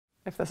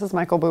If this is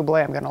Michael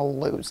Bublé, I'm gonna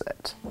lose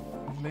it.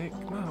 Make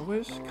my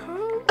wish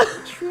come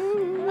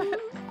true.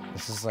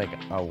 This is like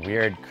a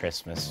weird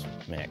Christmas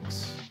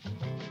mix.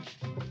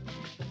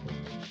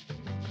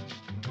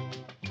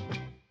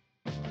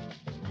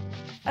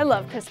 I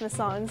love Christmas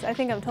songs. I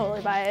think I'm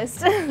totally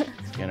biased.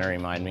 It's gonna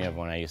remind me of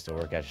when I used to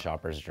work at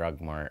Shoppers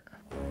Drug Mart.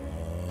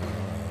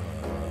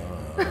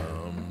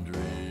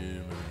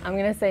 I'm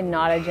gonna say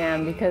not a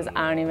jam because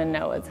I don't even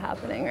know what's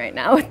happening right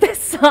now with this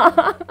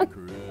song.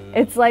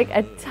 It's like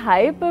a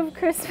type of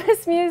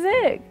Christmas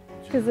music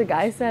because the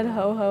guy said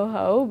ho ho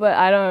ho, but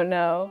I don't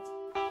know.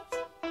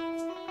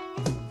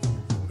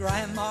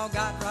 Grandma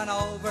got run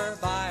over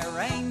by a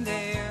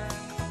reindeer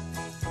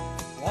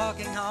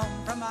walking home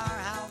from our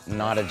house.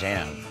 Not a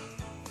jam.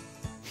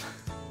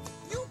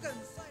 You can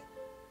say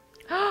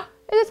Is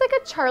this like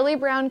a Charlie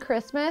Brown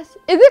Christmas?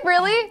 Is it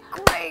really?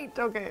 Great,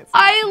 okay.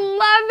 I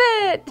love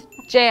it!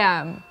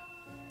 Jam.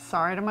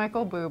 Sorry to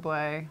Michael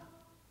Bublé.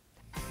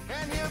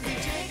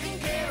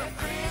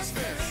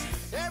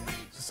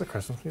 Is this a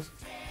Christmas music?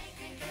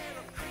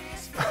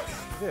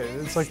 Yeah,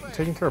 it's like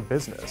taking care of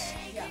business.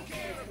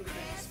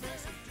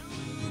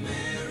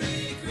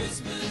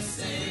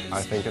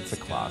 I think it's a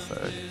classic,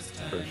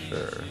 for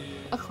sure.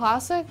 A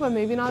classic, but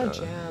maybe not a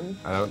jam.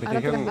 I don't think I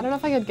you don't can... know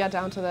if I could get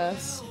down to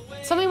this.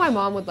 Something my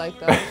mom would like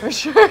though, for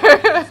sure.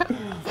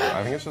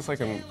 I think it's just like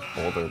an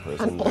older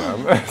person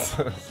jam.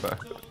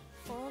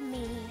 For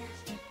me,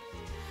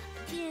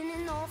 being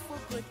an awful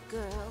good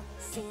girl,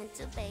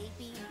 Santa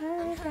baby.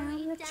 Hurry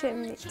down the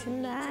chimney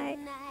tonight.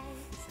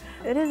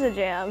 It is a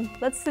jam.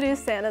 Let's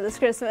seduce Santa this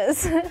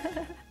Christmas.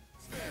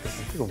 This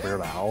is like a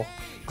Weird Al.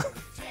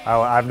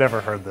 I've never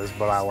heard this,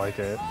 but I like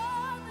it.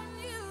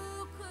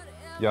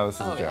 Yeah, this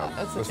is a jam.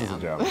 Yeah, This is a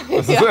jam.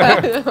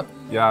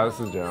 Yeah. This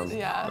is a jam.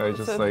 Yeah. I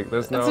just like,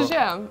 there's no... It's a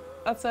jam.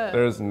 That's it.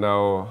 There's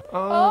no...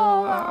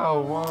 All I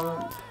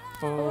want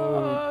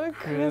for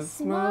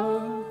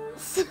Christmas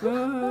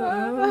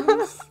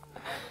is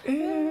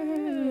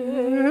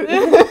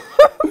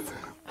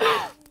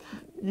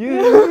you.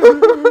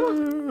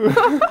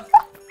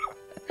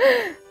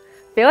 I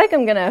feel like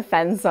I'm gonna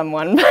offend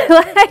someone by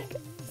like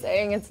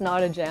saying it's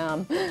not a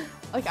jam.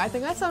 Like, I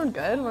think I sound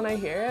good when I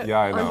hear it Yeah,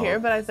 I know. on here,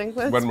 but I think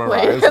when When it's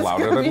Mariah's played, it's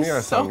louder gonna than be me, I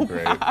so sound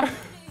great. bad.